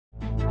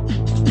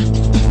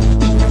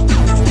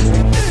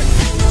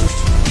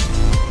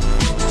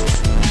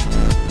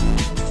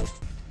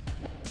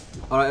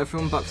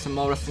everyone, back to some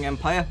more Wrestling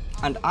Empire,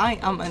 and I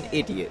am an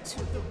idiot.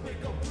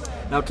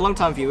 Now, to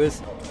long-time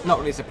viewers, not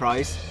really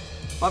surprised,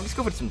 but I've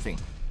discovered something.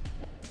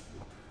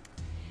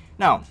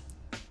 Now,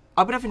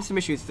 I've been having some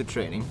issues with the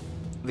training.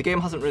 The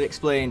game hasn't really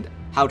explained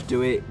how to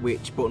do it,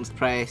 which buttons to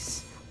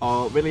press,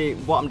 or really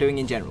what I'm doing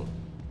in general.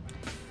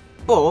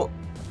 But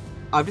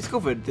I've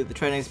discovered that the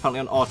training is apparently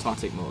on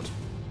automatic mode.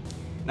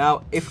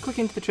 Now, if we click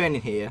into the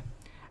training here,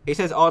 it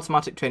says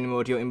automatic training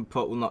mode, your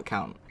input will not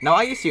count. Now,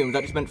 I assumed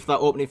that just meant for that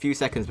opening few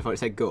seconds before it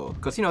said go,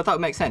 because, you know, that would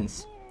make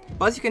sense.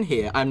 But as you can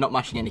hear, I'm not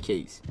mashing any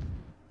keys.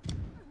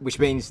 Which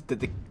means that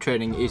the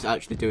training is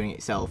actually doing it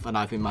itself, and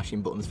I've been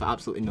mashing buttons for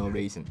absolutely no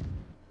reason.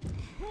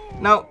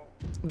 Now,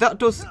 that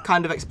does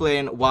kind of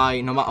explain why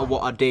no matter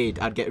what I did,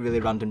 I'd get really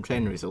random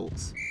training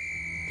results.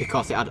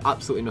 Because it had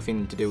absolutely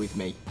nothing to do with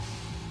me.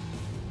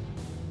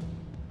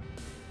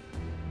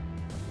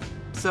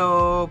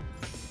 So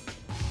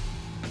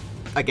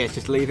I guess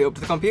just leave it up to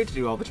the computer to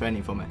do all the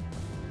training for me.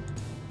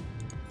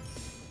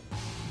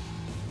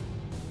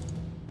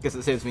 Guess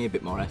it saves me a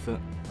bit more effort,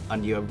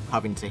 and you're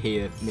having to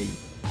hear me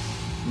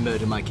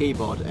murder my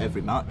keyboard at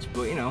every match,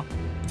 but you know.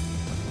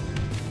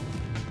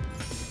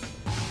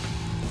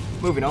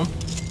 Moving on.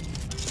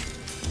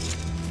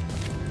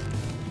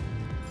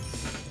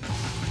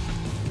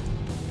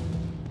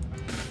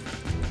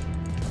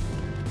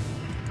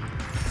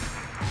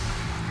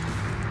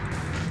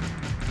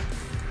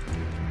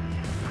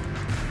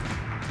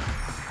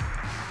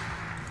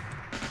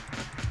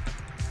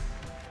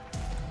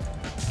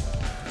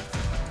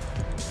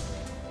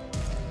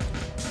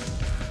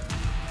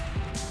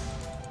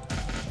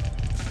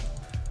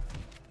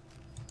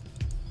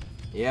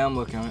 Yeah, I'm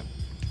working on it.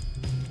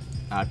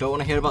 I don't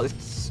want to hear about this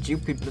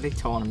stupid bloody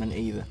tournament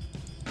either.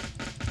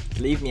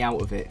 Leave me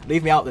out of it.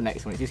 Leave me out of the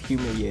next one. It's just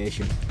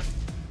humiliation.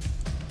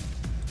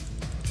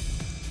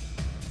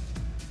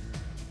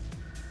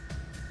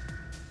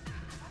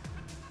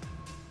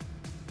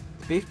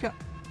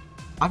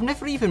 I've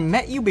never even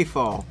met you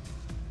before.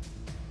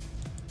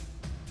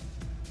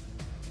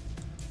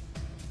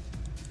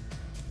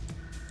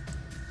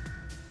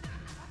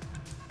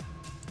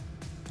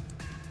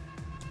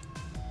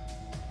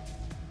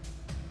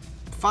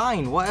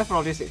 Fine, whatever,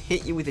 I'll just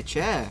hit you with a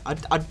chair.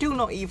 I do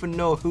not even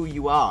know who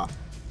you are.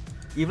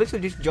 You've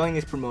literally just joined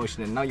this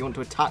promotion and now you want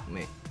to attack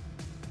me.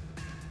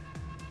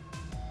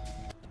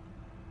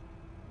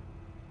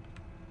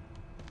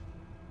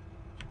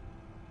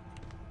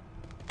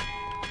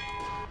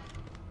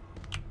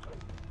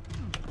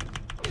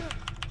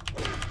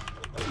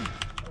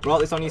 Brought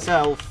this on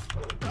yourself.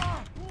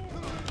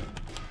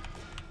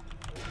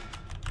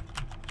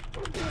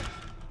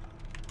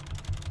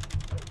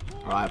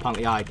 Right,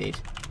 apparently I did.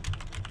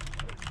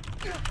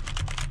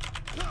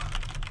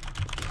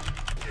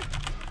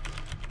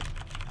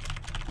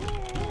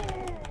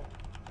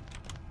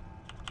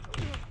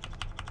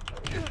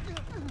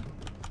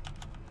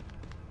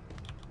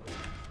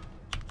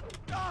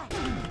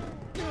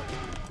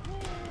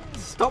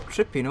 Stop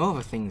tripping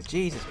over things,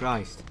 Jesus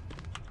Christ.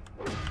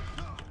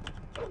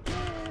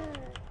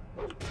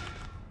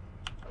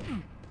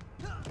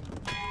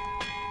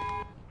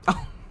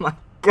 Oh my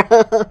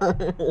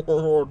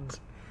God.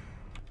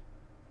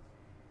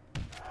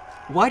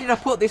 Why did I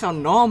put this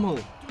on normal?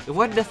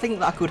 Why did I think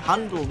that I could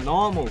handle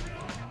normal?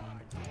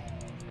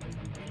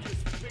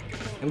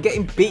 I'm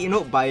getting beaten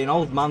up by an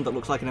old man that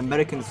looks like an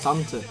American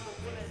Santa.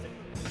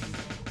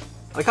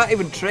 I can't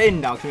even train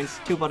now because it's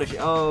too bad of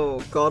shit.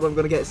 Oh God, I'm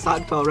gonna get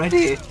sacked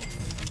already.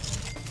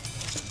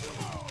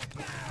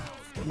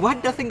 Why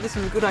did I think this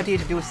was a good idea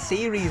to do a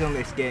series on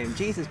this game?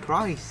 Jesus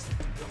Christ.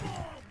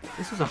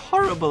 This was a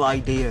horrible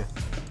idea.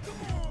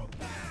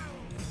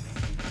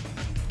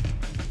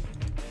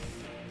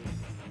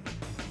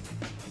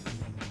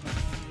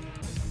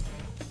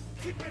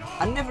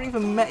 I never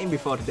even met him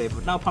before today,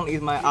 but now apparently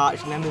he's my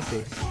arch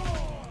nemesis.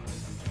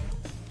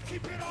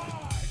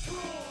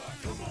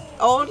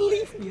 Oh,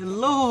 leave me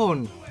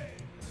alone!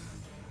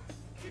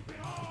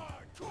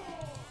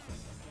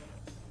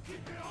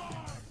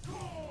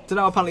 So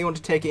now apparently you want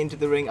to take it into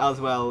the ring as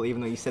well,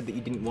 even though you said that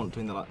you didn't want to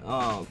in the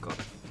oh God.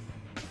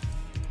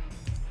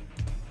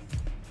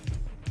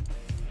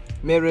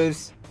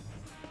 Mirrors.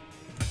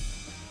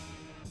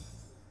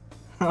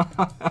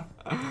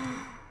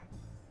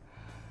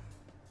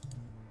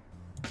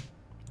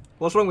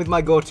 What's wrong with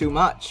my go-to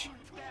match?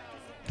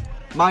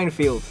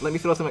 Minefield. Let me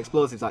throw some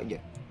explosives at you.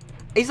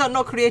 Is that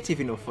not creative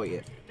enough for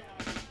you?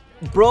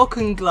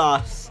 Broken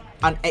glass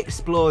and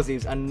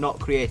explosives are not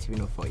creative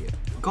enough for you.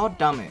 God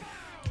damn it.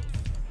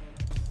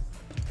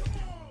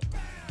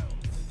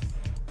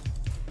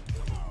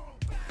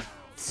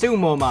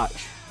 Sumo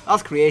match.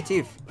 That's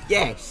creative.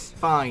 Yes,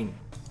 fine.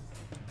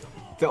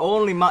 The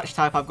only match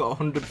type I've got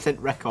 100%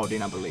 record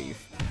in, I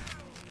believe.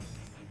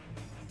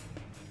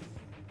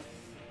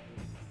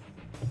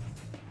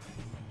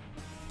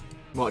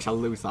 Watch, I'll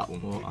lose that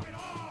one, won't I?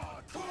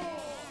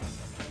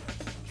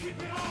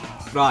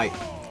 Right,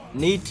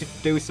 need to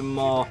do some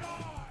more,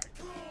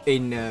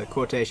 in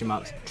quotation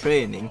marks,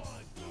 training.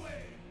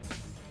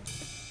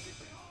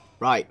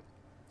 Right,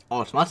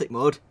 automatic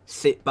mode,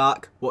 sit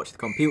back, watch the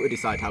computer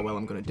decide how well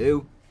I'm going to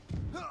do.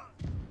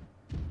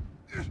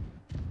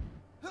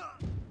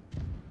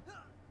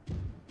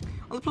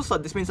 On the plus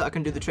side, this means that I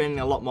can do the training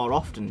a lot more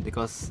often,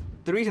 because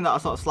the reason that I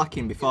was sort of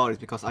slacking before is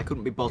because I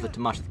couldn't be bothered to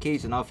mash the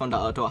keys, and now I found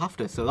out I don't have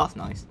to, so that's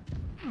nice.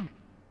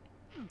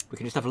 We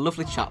can just have a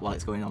lovely chat while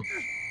it's going on.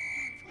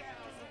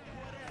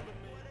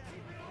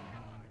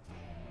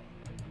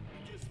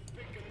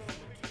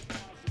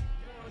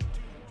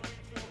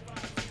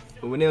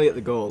 But we're nearly at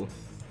the goal.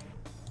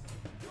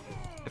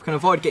 If I can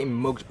avoid getting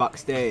mugged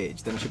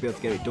backstage, then I should be able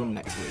to get it done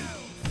next week.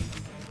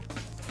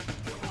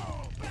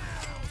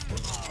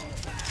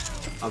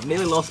 I've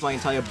nearly lost my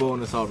entire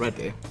bonus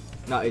already.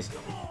 That is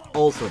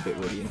also a bit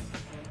worrying.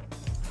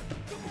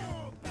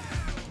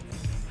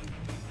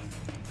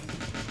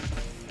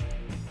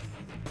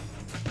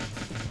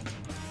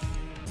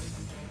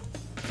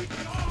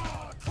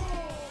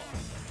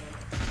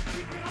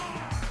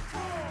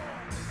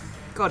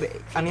 God,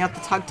 and he had the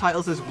tag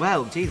titles as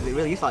well. Jesus, it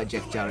really is like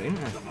Jeff Jarrett,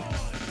 isn't it?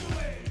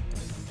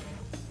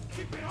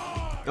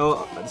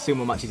 Oh, the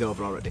sumo match is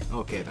over already.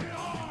 Okay then.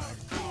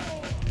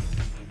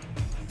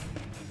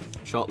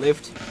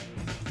 Short-lived.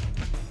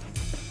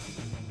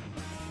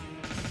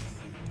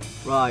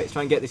 Right, let's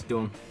try and get this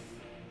done.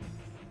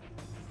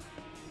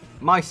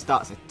 My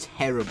stats are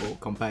terrible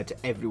compared to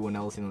everyone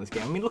else in this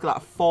game. I mean, look at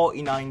that,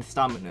 49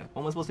 stamina.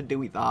 What am I supposed to do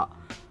with that?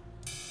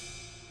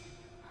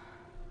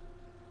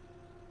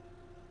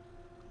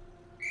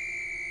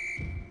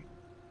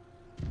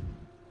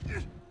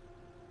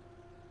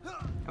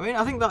 I mean,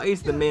 I think that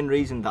is the main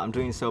reason that I'm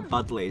doing so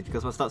badly, is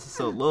because my stats are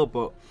so low,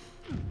 but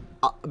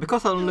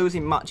because I'm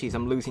losing matches,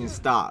 I'm losing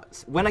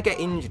stats. When I get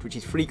injured, which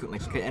is frequently,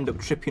 so I can end up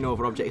tripping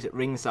over objects at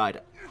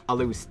ringside, I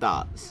lose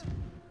stats.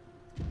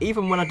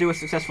 Even when I do a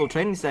successful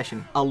training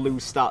session, I'll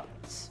lose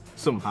stats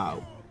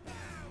somehow.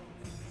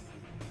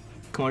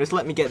 Come on, just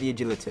let me get the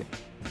agility.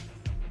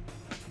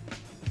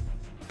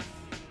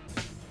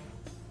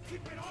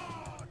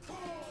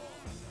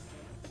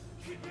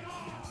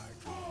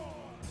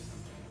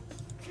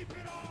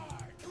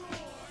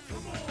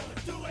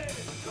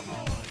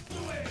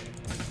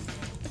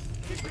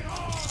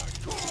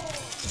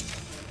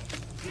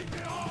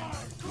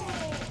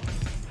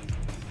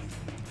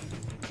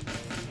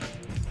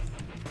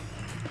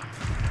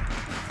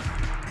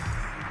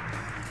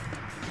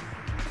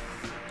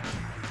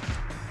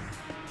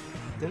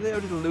 Didn't they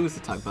already lose the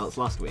tag belts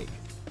last week?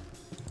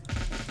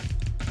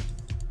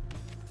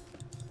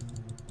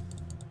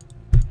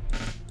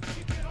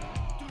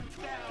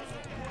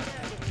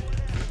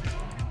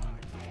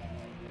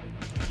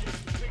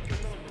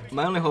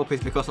 My only hope is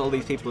because all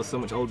these people are so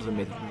much older than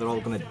me, they're all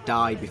going to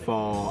die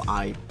before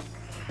I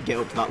get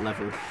up to that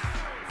level.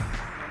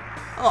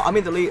 Oh, I'm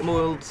in the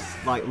world's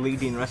like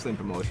leading wrestling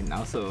promotion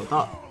now, so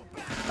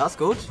that's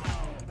good.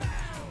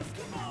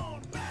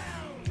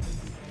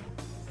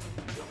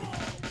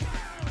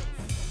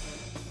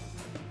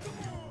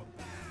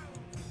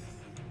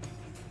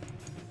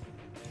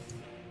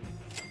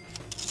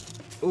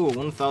 Ooh,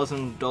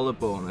 $1,000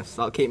 bonus.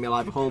 That'll keep me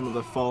alive a whole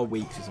another 4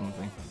 weeks or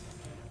something.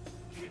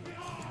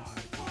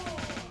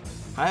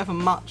 I have a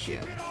match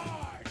yet.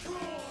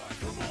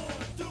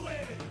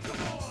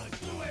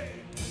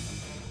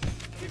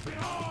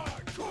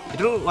 It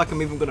doesn't look like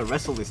I'm even going to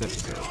wrestle this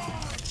episode.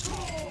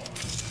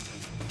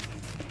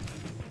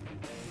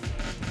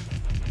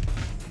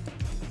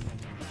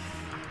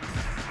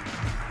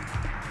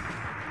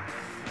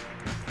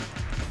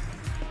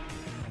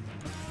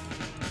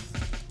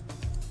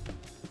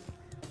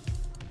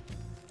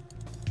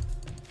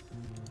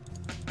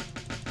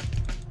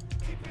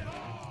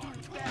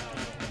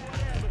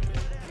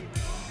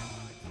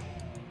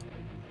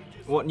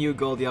 What new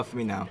goal do you have for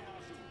me now?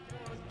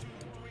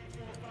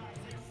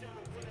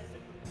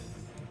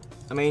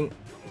 I mean,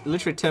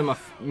 literally turn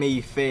me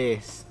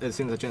face as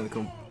soon as I join the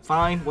company.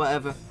 Fine,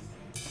 whatever.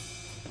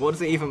 What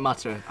does it even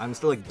matter? I'm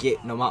still a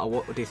git no matter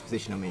what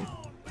disposition I'm in.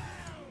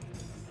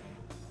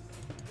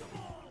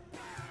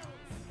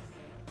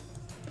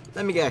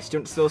 Let me guess, do you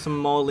want to throw some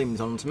more limbs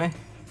onto me?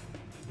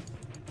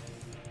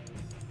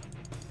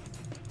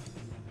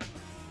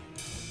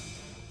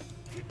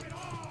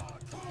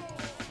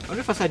 I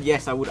wonder if I said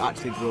yes, I would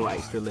actually grow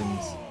extra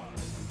limbs.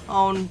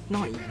 Oh,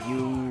 not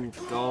you,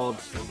 God.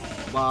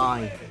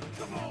 Why?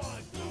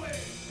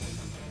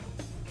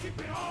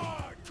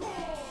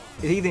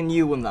 Is he the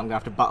new one that I'm going to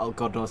have to battle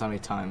God knows how many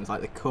times,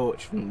 like the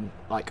coach from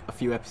like a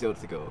few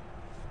episodes ago?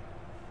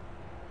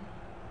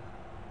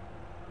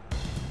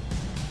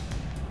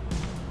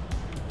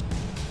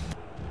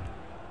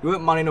 You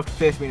weren't man enough to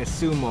face me in a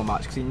sumo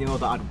match because you knew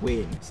that I'd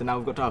win, so now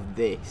we've got to have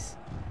this.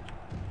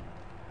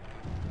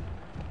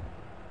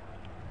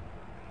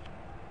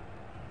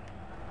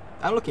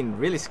 I'm looking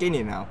really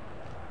skinny now.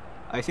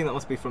 I assume that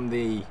must be from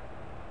the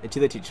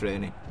agility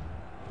training.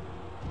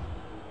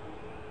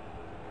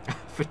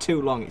 For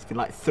too long, it's been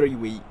like 3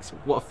 weeks.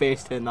 What a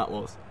face turn that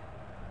was.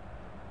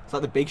 It's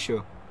like the Big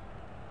Show.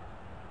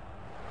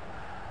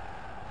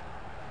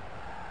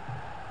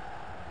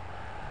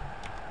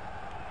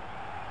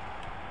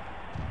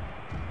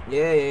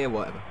 Yeah,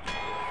 whatever.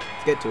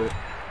 Let's get to it.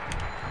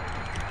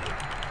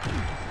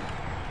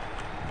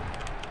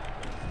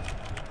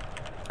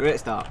 Great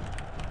start.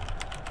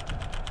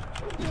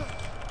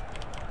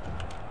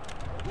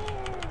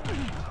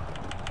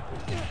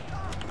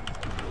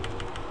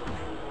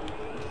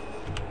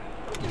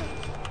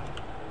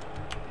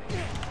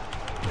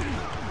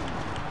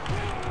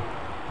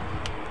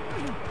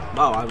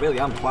 Wow, I really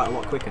am quite a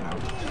lot quicker now.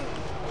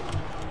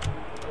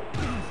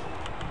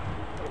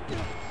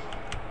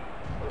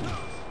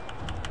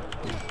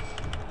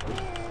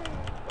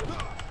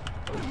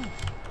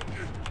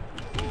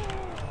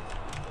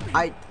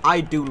 I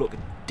do look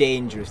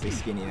dangerously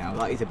skinny now.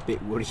 That is a bit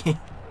worrying.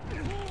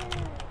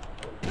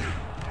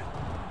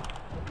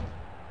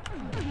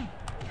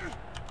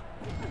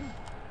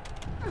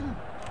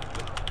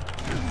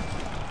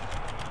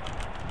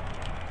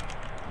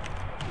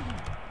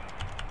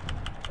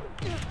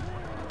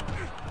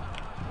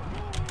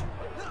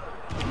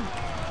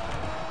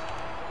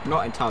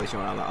 Not entirely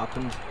sure how that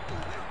happened.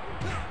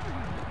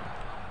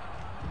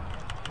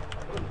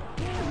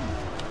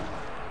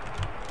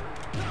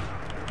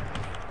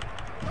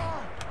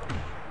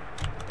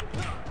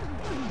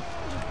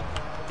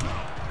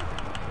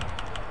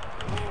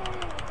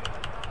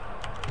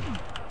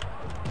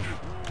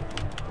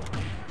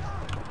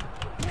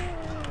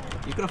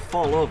 You're gonna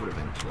fall over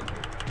eventually.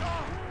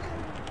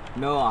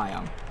 No, I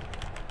am.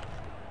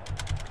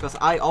 Because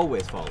I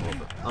always fall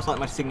over. That's like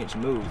my signature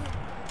move.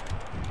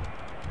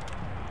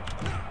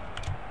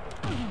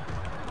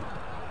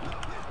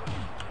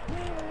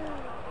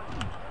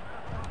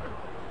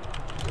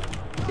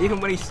 Even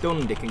when he's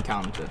stunned, he can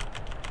counter.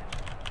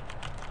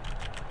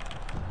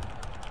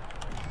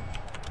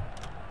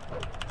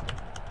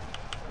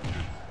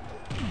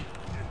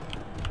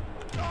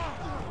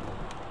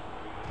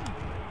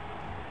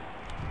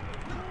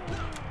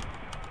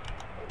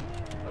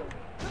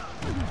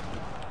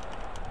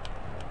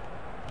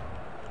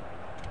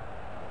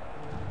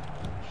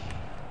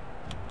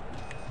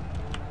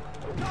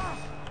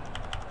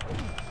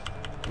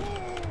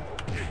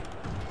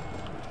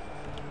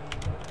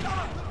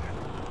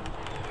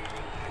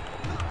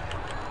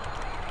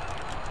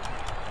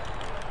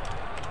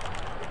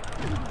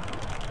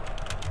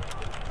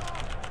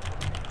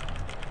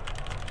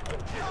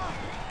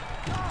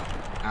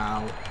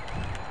 Ow.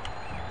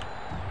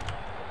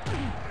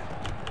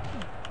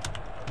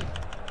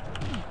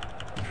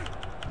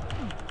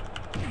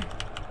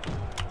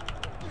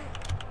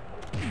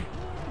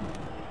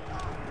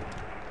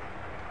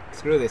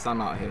 Screw this, I'm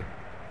out of here.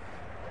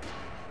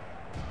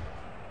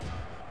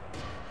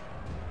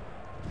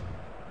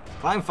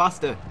 Climb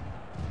faster.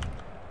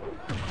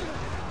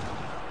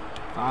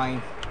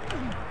 Fine.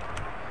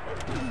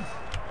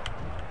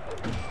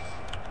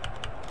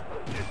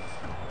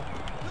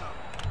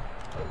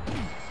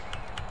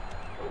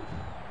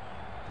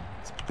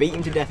 Beat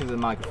him to death with the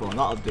microphone,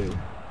 that'll do.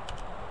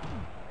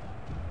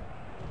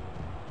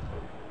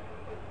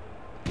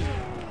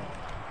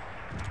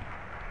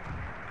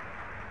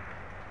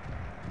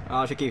 Oh,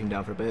 I should keep him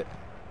down for a bit.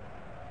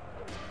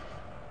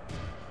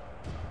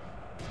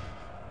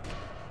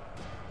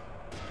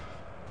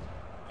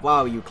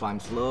 Wow, you climb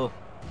slow.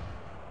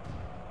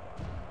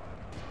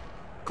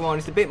 Come on,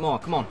 just a bit more,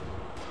 come on.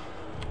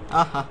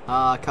 Ha ha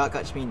ha, can't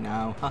catch me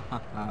now. Ha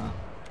ha ha.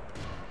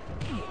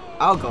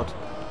 Oh god.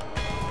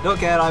 Don't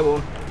care, I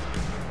won.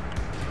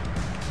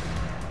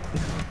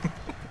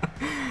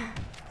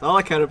 That's all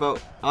I care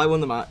about. I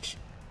won the match.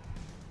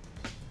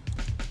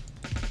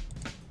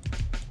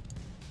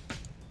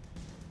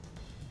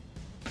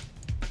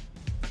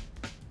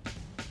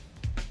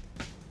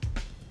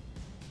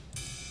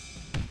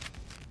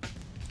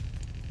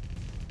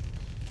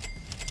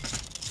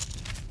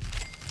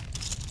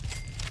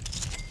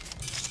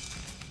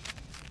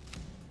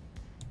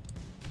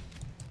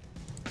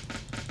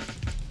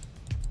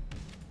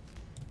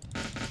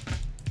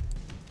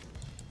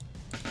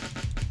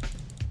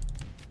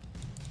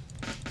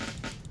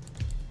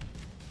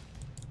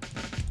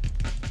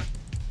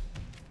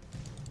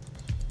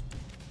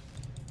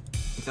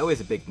 It's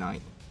always a big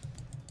night.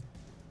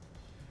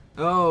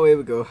 Oh, here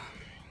we go.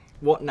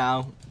 What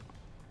now?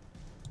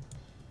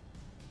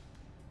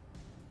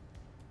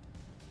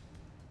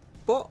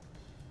 What?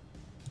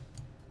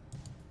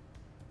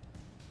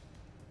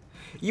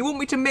 You want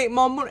me to make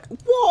more money?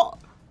 What?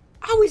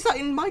 How is that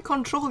in my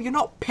control? You're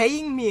not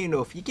paying me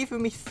enough. You're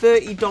giving me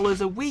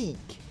 $30 a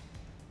week.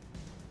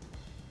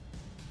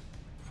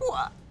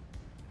 What?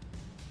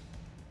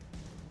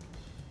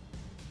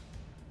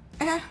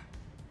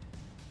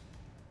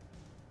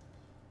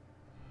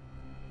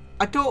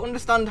 I don't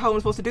understand how I'm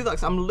supposed to do that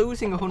because I'm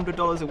losing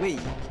 $100 a week.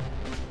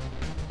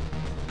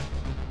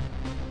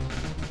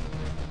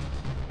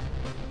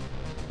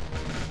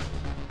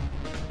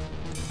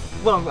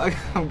 Well,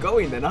 I'm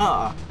going then,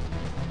 aren't I?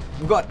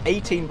 We've got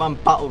 18-man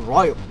battle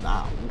royal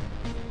now.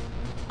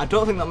 I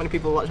don't think that many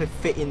people will actually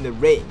fit in the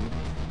ring.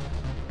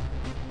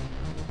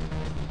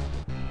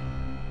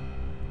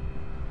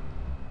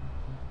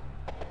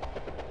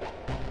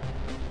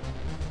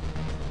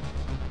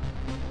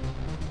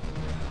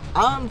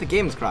 And the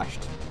game's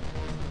crashed.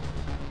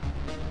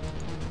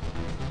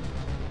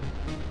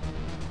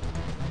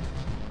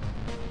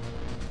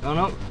 Oh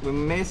no, we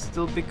may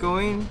still be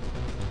going.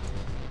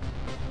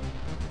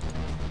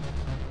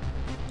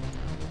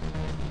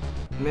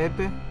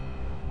 Maybe.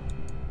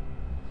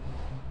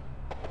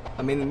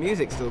 I mean, the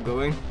music's still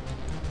going.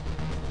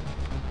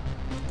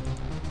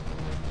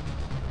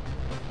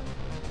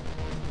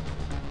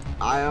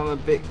 I am a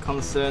bit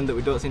concerned that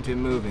we don't seem to be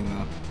moving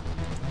though.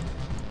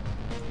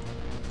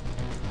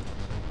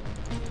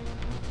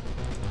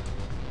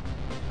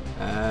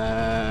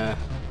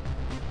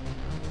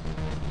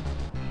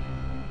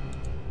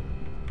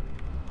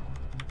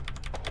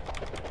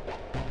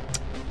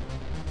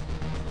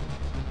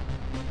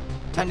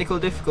 Technical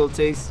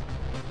difficulties.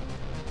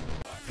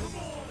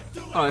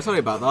 Alright, sorry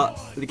about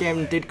that. The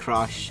game did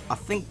crash. I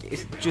think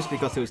it's just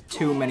because there was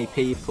too many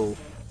people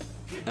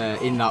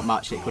in that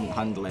match that couldn't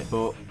handle it,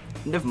 but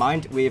never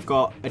mind, we've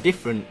got a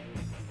different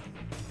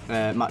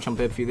match on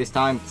pay-per-view this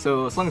time,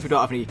 so as long as we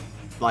don't have any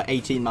like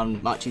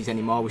 18-man matches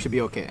anymore, we should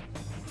be okay.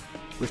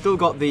 We've still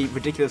got the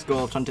ridiculous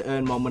goal of trying to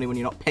earn more money when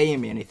you're not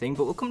paying me anything,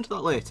 but we'll come to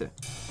that later.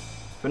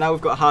 For now,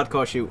 we've got a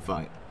hardcore shoot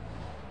fight.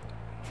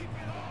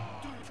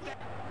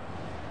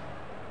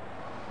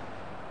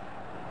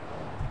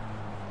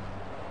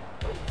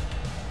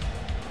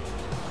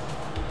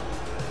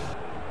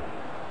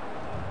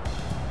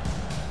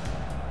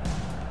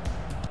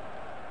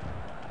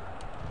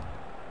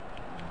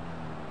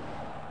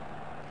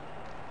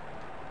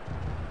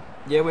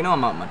 Yeah, we know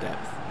I'm out of my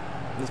depth.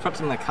 There's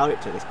perhaps in my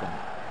character at this point.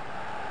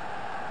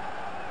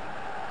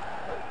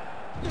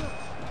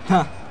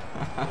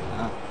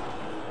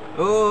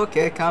 Oh,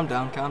 okay, calm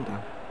down, calm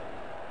down.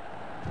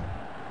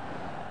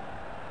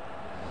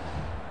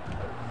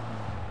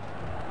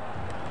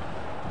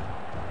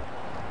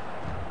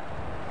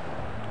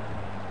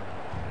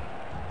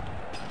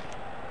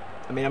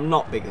 I mean, I'm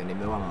not bigger than him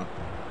though, am I?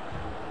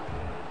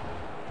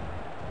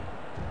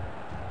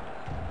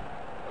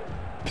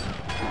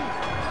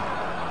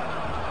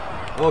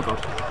 Oh god.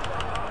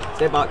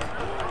 Stay back.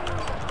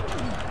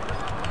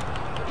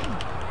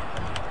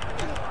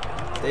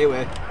 Stay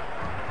away.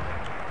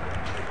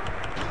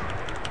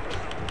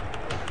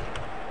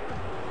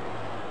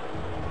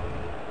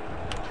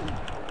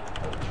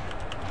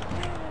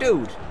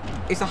 Dude,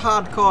 it's a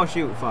hardcore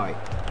shoot fight.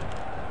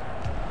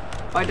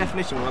 By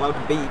definition, we're allowed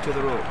to beat each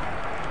other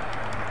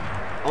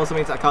up. Also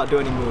means I can't do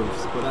any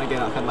moves, but then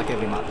again, that's kind of like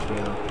every match,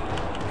 really.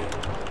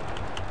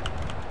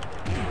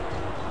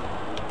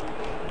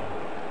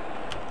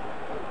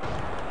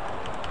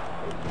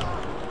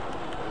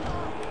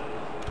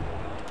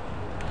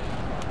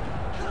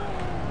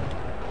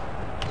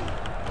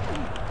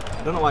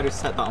 I don't know why I just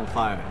set that on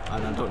fire,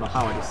 and I don't know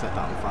how I just set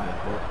that on fire,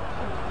 but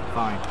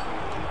fine.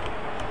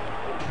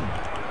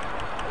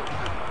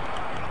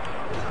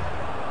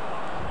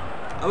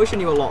 I wish I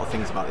knew a lot of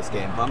things about this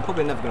game, but I'm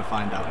probably never going to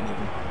find out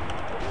anything.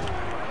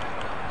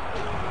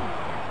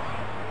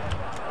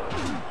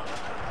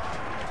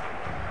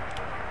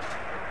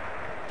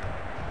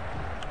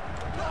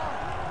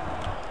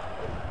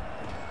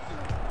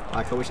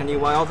 Like I wish I knew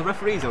why all the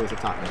referees always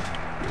attack me.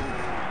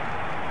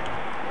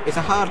 It's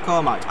a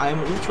hardcore match. I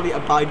am literally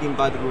abiding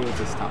by the rules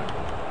this time.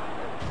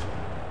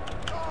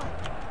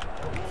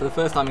 For the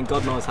first time in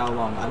God knows how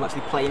long, I'm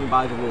actually playing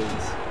by the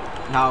rules.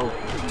 Now,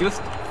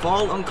 just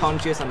fall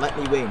unconscious and let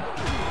me win.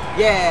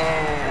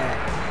 Yeah!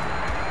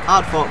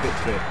 Hard fought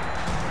victory.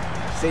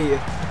 See ya.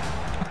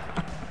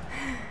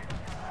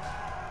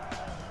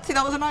 See,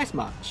 that was a nice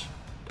match.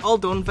 All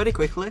done very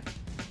quickly.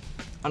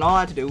 And all I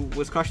had to do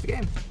was crash the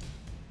game.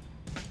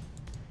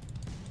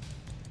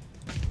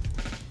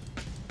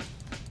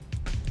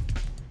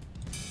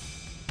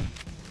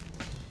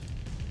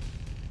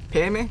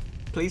 Pay me,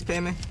 please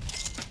pay me.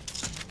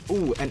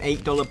 Ooh, an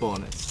 $8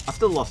 bonus. I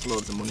still lost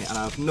loads of money and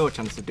I have no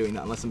chance of doing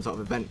that unless some sort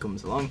of event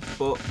comes along,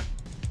 but...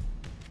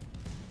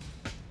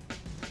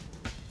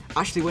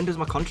 Actually, when does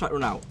my contract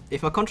run out?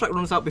 If my contract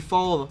runs out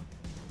before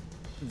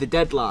the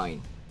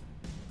deadline,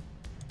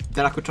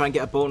 then I could try and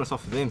get a bonus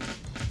off of him.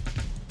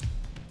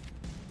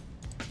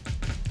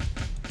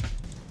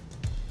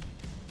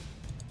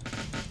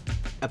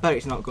 I bet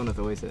it's not gonna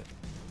though, is it?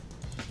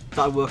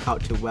 That'd work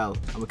out too well,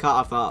 and we can't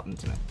have that happen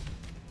to me.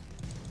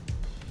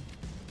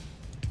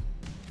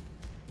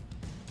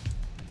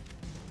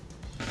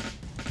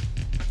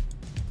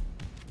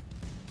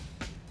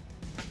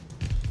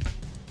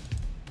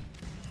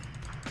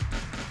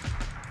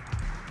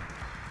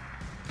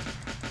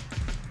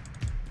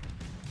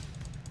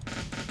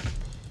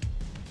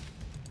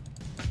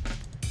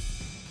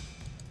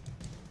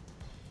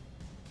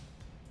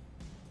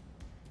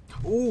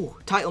 Ooh,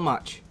 title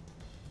match.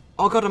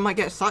 Oh god, I might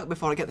get sacked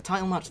before I get the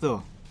title match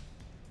though.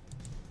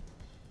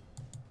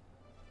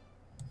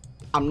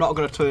 I'm not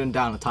going to turn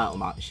down a title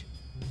match.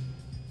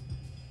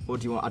 What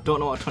do you want? I don't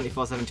know what a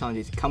 24/7 challenge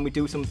is. Can we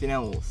do something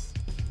else?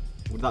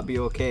 Would that be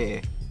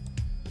okay?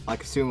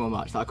 Like a sumo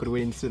match that I could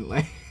win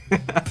instantly.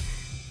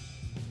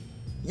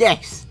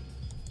 Yes!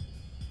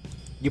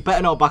 You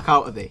better not back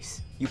out of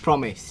this. You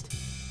promised.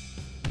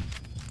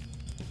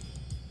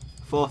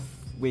 4th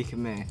week of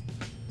May.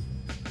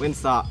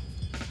 When's that?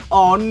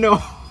 Oh no!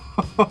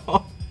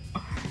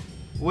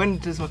 When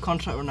does my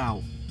contract run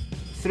out?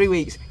 3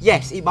 weeks.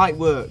 Yes, it might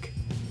work.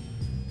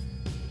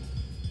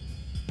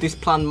 This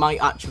plan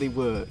might actually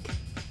work.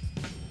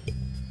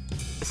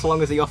 So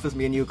long as he offers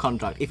me a new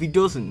contract. If he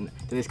doesn't,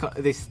 then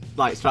this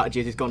like strategy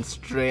has just gone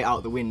straight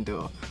out the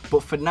window.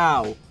 But for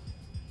now,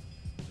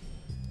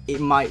 it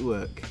might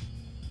work.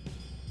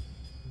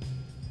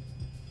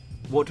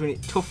 What do we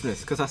need?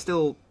 Toughness, because I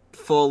still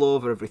fall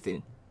over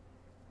everything.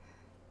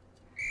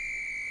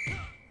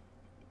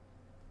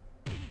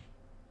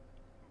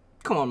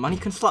 Come on, man, you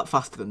can slap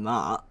faster than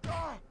that.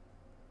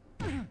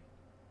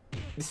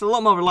 It's a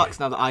lot more relaxed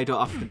now that I don't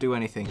have to do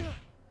anything.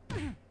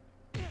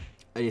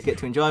 I just get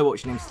to enjoy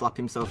watching him slap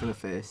himself in the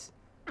face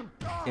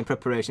in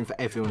preparation for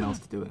everyone else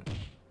to do it.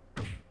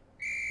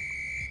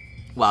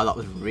 Wow, that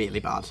was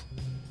really bad.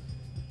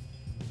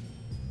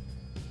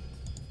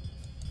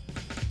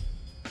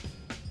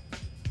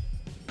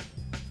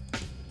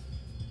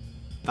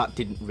 That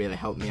didn't really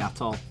help me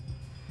at all.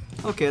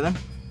 Okay then.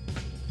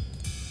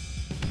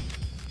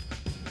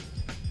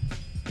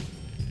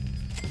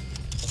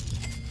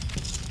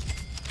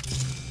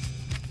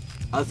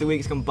 As the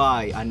weeks come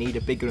by, I need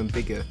a bigger and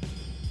bigger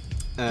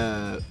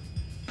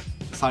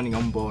signing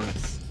on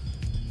bonus.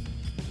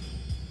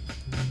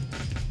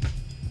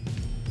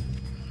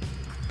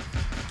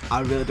 I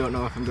really don't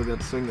know if I'm going to be able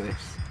to swing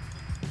this.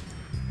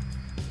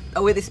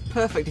 Oh wait, this is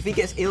perfect. If he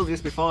gets ill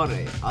just before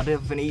it, I'd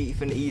have an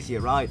even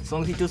easier ride. As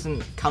long as he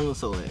doesn't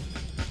cancel it.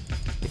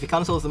 If he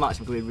cancels the match,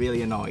 I'm going to be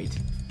really annoyed.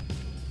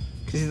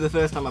 Because this is the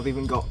first time I've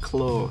even got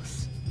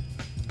close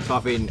to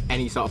having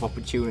any sort of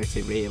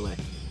opportunity, really.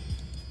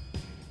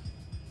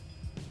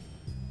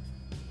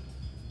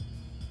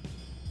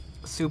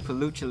 Super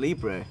Lucha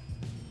Libre.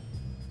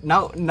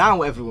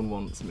 Now everyone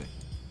wants me.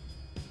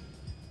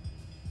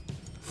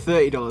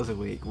 $30 a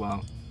week,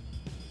 wow.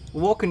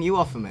 What can you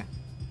offer me?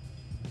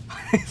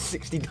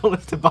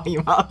 $60 to buy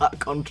him out of that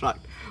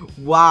contract.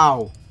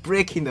 Wow,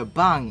 breaking the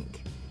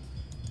bank.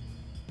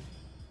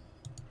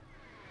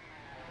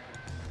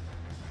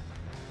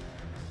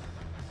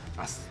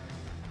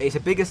 It's a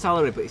bigger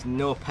salary, but it's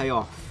no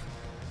payoff.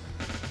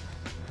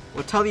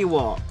 Well, tell you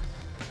what.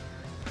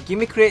 Give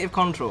me creative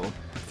control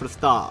for the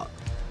start.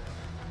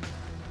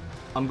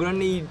 I'm going to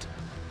need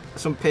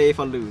some pay if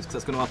I lose, because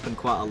that's going to happen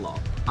quite a lot.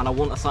 And I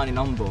want a signing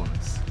on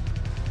bonus.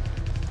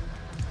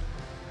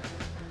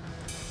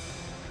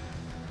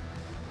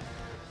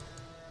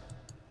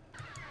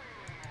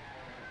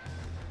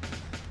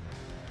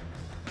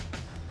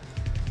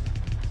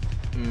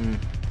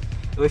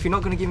 Well, if you're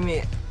not going to give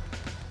me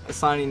a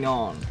signing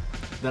on,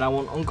 then I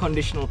want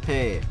unconditional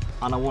pay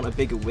and I want a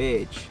bigger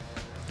wage.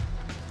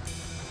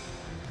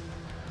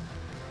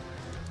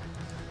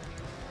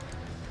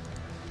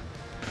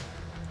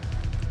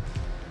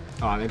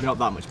 Alright, maybe not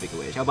that much bigger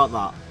wage. How about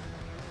that?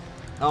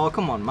 Oh,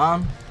 come on,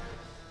 man.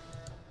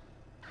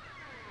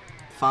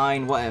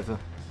 Fine, whatever.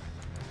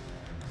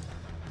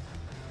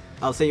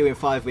 I'll see you in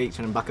 5 weeks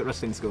when I'm back at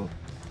wrestling school.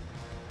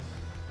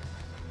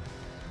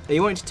 Are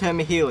you wanting to turn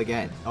me heel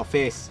again? Or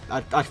face?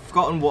 I've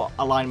forgotten what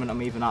alignment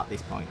I'm even at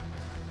this point.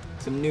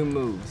 Some new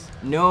moves.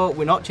 No,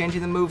 we're not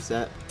changing the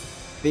moveset.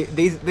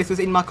 This was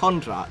in my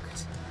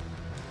contract.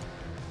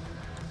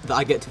 That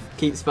I get to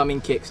keep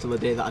spamming kicks till the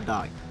day that I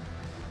die.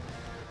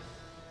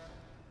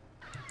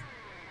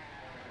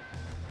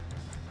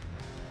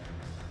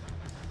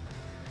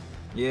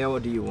 Yeah,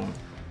 what do you want?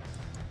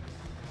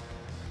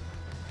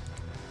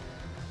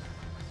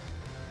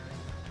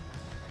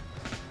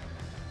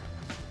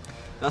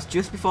 That's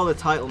just before the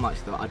title match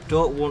though. I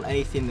don't want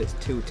anything that's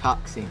too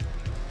taxing.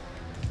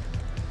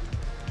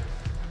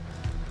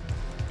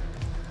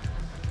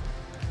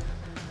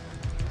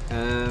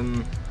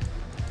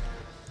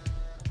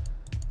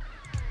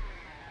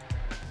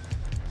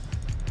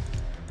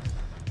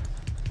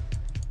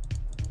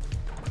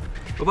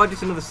 What about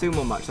just another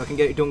sumo match so I can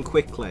get it done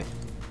quickly?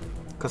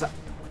 Because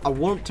I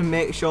want to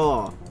make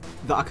sure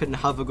that I can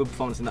have a good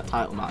performance in that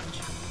title match.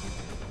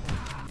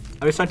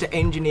 I'm just trying to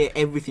engineer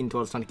everything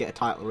towards trying to get a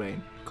title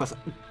reign. Because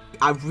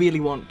I really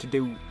want to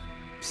do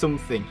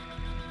something.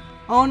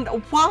 Oh no,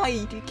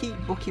 why do you keep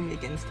booking me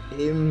against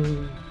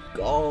him?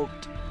 God.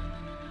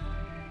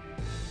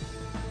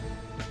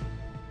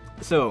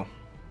 So,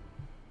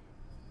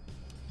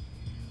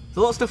 there's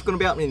a lot of stuff going to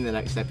be happening in the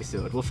next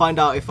episode. We'll find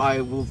out if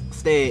I will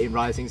stay in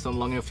Rising Sun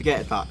long enough to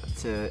get that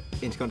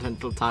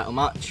Intercontinental title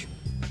match.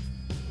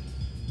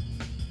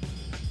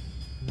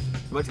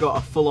 I've actually got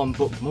a full-on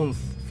booked month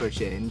for a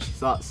change,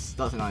 so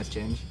that's a nice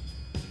change.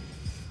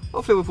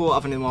 Hopefully we won't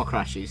have any more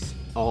crashes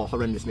or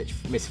horrendous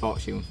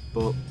misfortune,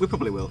 but we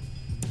probably will.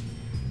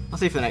 I'll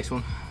see you for the next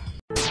one.